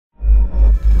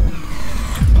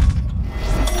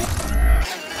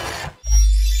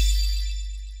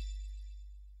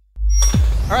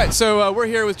All right, so we're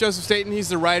here with Joseph Staten. He's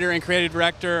the writer and creative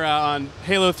director on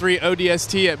Halo 3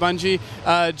 ODST at Bungie.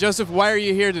 Joseph, why are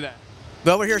you here today?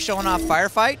 Well, we're here showing off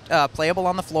Firefight, playable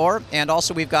on the floor, and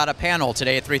also we've got a panel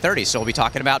today at 3:30, so we'll be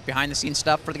talking about behind-the-scenes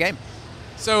stuff for the game.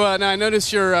 So now I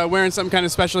noticed you're wearing something kind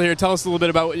of special here. Tell us a little bit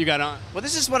about what you got on. Well,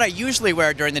 this is what I usually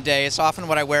wear during the day. It's often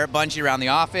what I wear at Bungie around the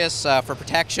office for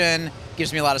protection.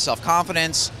 Gives me a lot of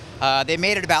self-confidence. They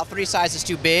made it about 3 sizes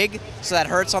too big, so that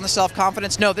hurts on the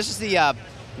self-confidence. No, this is the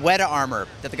Weta armor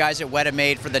that the guys at Weta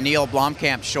made for the Neil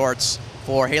Blomkamp shorts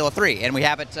for Halo 3, and we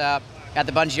have it at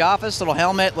the Bungie office. Little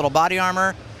helmet, little body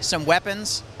armor, some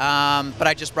weapons, but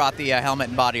I just brought the helmet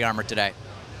and body armor today.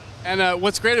 And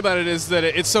what's great about it is that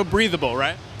it's so breathable,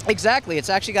 right? Exactly. It's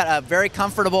actually got a very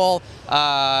comfortable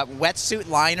wetsuit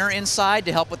liner inside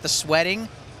to help with the sweating.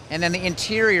 And then the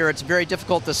interior, it's very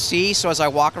difficult to see, so as I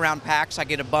walk around PAX, I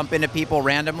get to bump into people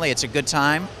randomly. It's a good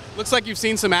time. Looks like you've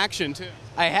seen some action, too.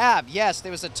 I have, yes.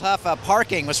 There was a tough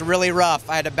parking was really rough.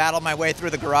 I had to battle my way through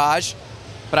the garage,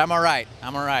 but I'm all right.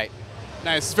 I'm all right.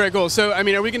 Nice. It's very cool. So, I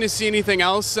mean, are we going to see anything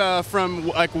else from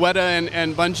like Weta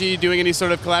and Bungie doing any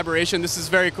sort of collaboration? This is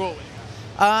very cool.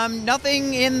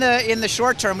 Nothing in the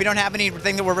short term. We don't have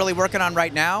anything that we're really working on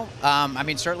right now. I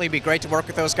mean, certainly it'd be great to work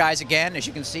with those guys again. As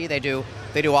you can see, they do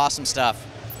awesome stuff.